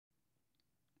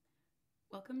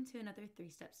Welcome to another 3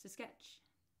 Steps to Sketch.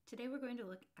 Today we're going to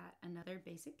look at another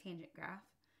basic tangent graph,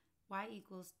 y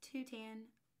equals 2 tan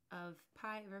of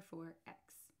pi over 4x.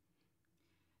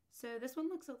 So this one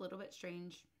looks a little bit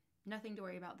strange. Nothing to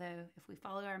worry about though. If we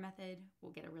follow our method,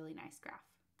 we'll get a really nice graph.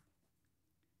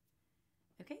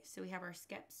 Okay, so we have our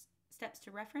steps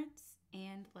to reference,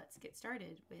 and let's get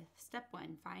started with step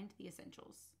 1, find the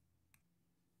essentials.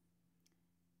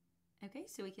 Okay,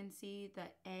 so we can see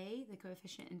that a, the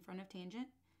coefficient in front of tangent,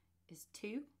 is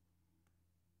 2,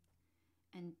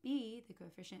 and b, the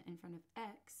coefficient in front of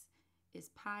x, is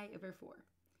pi over 4.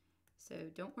 So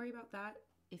don't worry about that.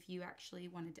 If you actually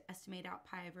wanted to estimate out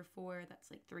pi over 4, that's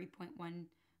like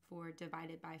 3.14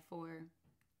 divided by 4.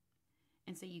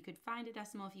 And so you could find a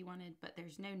decimal if you wanted, but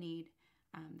there's no need.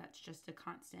 That's just a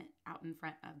constant out in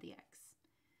front of the x.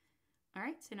 All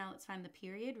right, so now let's find the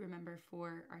period. Remember,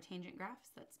 for our tangent graphs,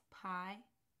 that's pi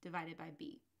divided by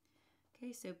b.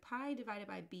 Okay, so pi divided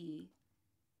by b,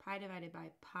 pi divided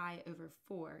by pi over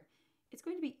 4. It's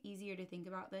going to be easier to think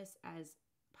about this as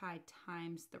pi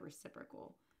times the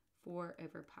reciprocal, 4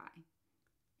 over pi.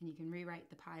 And you can rewrite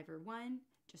the pi over 1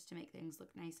 just to make things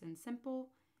look nice and simple.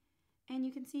 And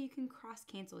you can see you can cross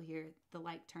cancel here the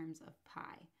like terms of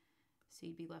pi. So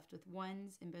you'd be left with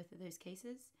 1s in both of those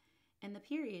cases. And the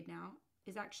period now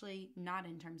is actually not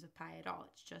in terms of pi at all.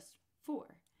 It's just 4.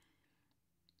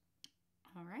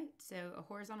 All right, so a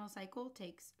horizontal cycle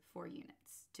takes 4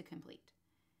 units to complete.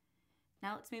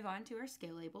 Now let's move on to our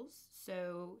scale labels.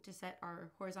 So to set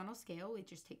our horizontal scale, we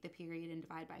just take the period and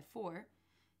divide by 4.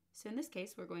 So in this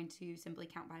case, we're going to simply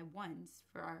count by 1s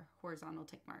for our horizontal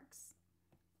tick marks.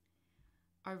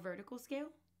 Our vertical scale,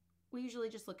 we usually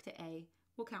just look to A.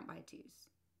 We'll count by 2s.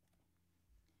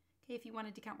 Okay, if you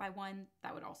wanted to count by 1,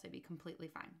 that would also be completely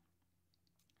fine.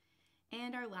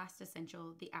 And our last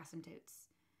essential, the asymptotes.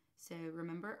 So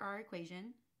remember, our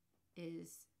equation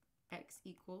is x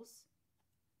equals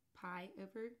pi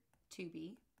over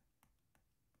 2b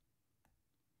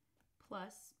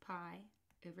plus pi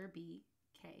over b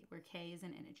k, where k is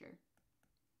an integer.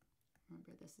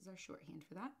 Remember, this is our shorthand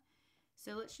for that.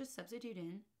 So let's just substitute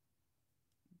in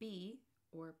b,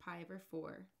 or pi over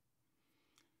 4.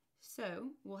 So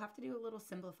we'll have to do a little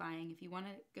simplifying. If you want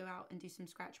to go out and do some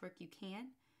scratch work, you can.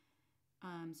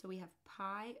 So we have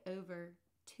pi over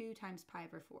 2 times pi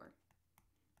over 4.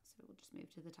 So we'll just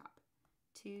move to the top.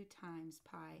 2 times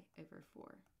pi over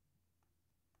 4.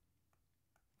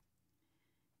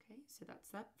 Okay, so that's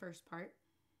that first part.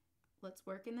 Let's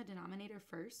work in the denominator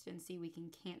first and see we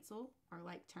can cancel our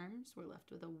like terms. We're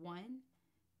left with a 1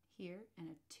 here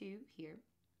and a 2 here.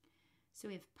 So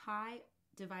we have pi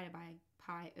divided by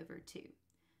pi over 2.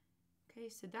 Okay,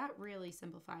 so that really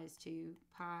simplifies to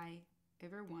pi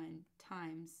over 1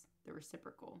 times the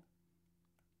reciprocal,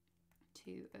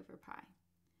 2 over pi.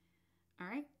 All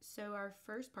right, so our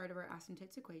first part of our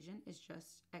asymptotes equation is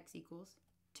just x equals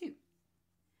 2.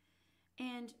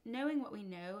 And knowing what we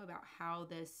know about how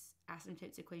this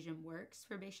asymptotes equation works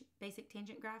for basic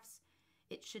tangent graphs,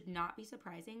 it should not be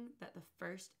surprising that the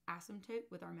first asymptote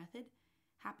with our method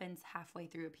happens halfway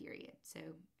through a period. So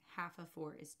half of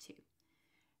 4 is 2.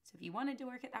 So if you wanted to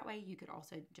work it that way, you could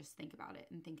also just think about it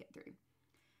and think it through.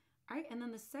 All right, and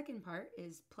then the second part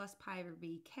is plus pi over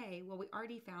b k. Well, we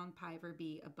already found pi over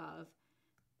b above.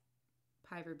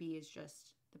 Pi over b is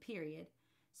just the period.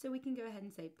 So we can go ahead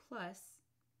and say plus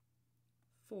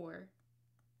 4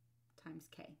 times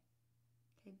k.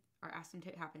 Okay, our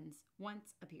asymptote happens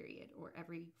once a period, or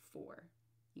every 4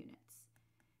 units.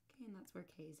 Okay, and that's where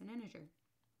k is an integer.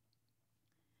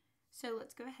 So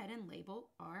let's go ahead and label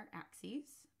our axes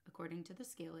according to the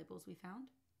scale labels we found.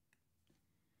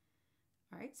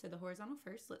 All right, so the horizontal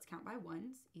first, let's count by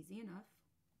 1s, easy enough.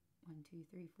 1, 2,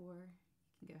 3, 4,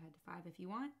 you can go ahead to 5 if you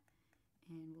want,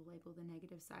 and we'll label the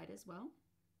negative side as well.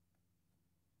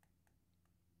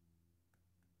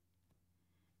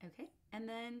 Okay, and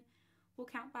then we'll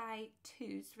count by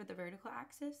 2s for the vertical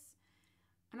axis.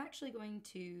 I'm actually going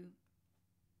to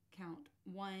count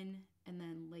 1 and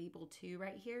then label 2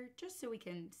 right here, just so we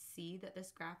can see that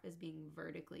this graph is being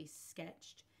vertically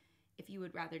sketched. If you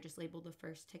would rather just label the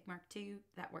first tick mark 2,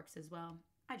 that works as well.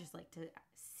 I just like to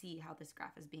see how this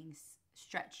graph is being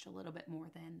stretched a little bit more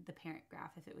than the parent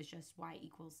graph if it was just y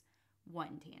equals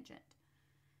 1 tangent.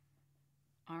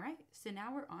 All right, so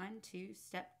now we're on to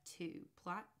step 2,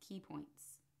 plot key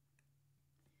points.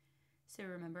 So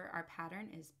remember, our pattern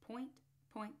is point,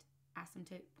 point,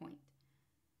 asymptote, point.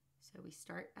 So we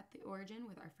start at the origin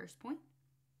with our first point.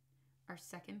 Our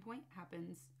second point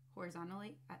happens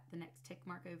horizontally at the next tick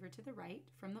mark over to the right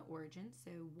from the origin.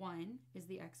 So 1 is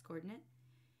the x-coordinate,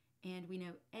 and we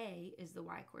know A is the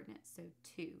y-coordinate, so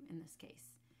 2 in this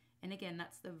case. And again,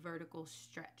 that's the vertical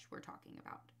stretch we're talking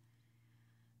about.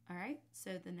 All right,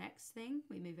 so the next thing,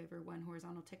 we move over one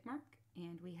horizontal tick mark,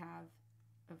 and we have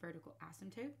a vertical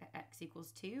asymptote at x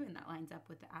equals 2, and that lines up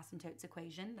with the asymptotes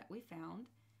equation that we found.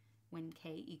 When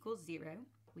k equals 0,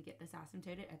 we get this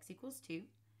asymptote at x equals 2.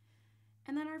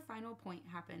 And then our final point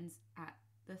happens at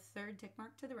the third tick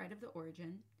mark to the right of the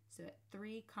origin, so at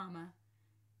 3, comma,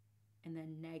 and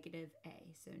then negative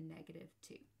a, so negative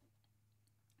 2.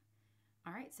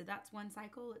 All right, so that's one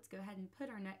cycle. Let's go ahead and put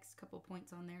our next couple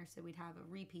points on there so we'd have a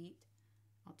repeat.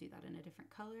 I'll do that in a different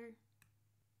color.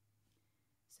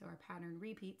 So our pattern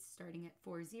repeats starting at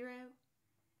 4, 0,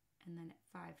 and then at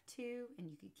 5, 2,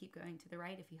 and you could keep going to the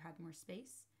right if you had more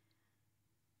space.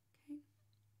 Okay,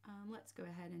 let's go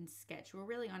ahead and sketch. We're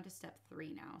really on to step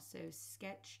 3 now, so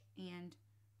sketch and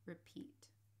repeat.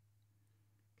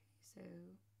 Okay, so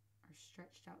our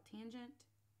stretched out tangent.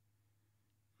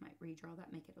 Might redraw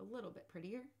that, make it a little bit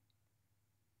prettier.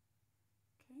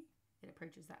 Okay, it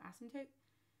approaches that asymptote,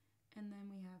 and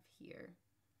then we have here.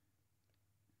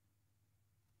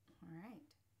 All right,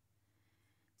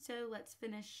 so let's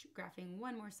finish graphing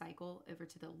one more cycle over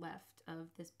to the left of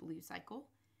this blue cycle,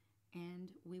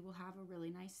 and we will have a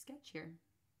really nice sketch here.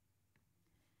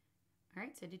 All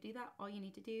right, so to do that, all you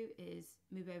need to do is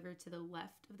move over to the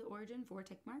left of the origin 4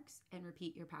 tick marks and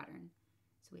repeat your pattern.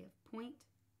 So we have point,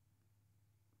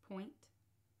 point,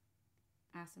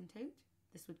 asymptote.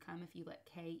 This would come if you let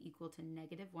k equal to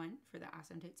 -1 for the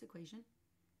asymptotes equation,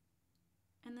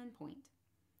 and then point.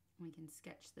 And we can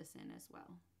sketch this in as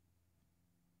well.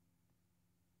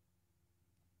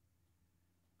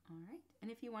 All right, and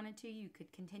if you wanted to, you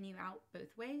could continue out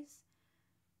both ways,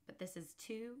 but this is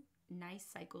 2 nice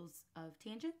cycles of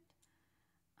tangent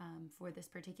for this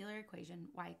particular equation,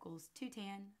 y equals 2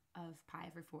 tan of pi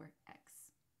over 4x.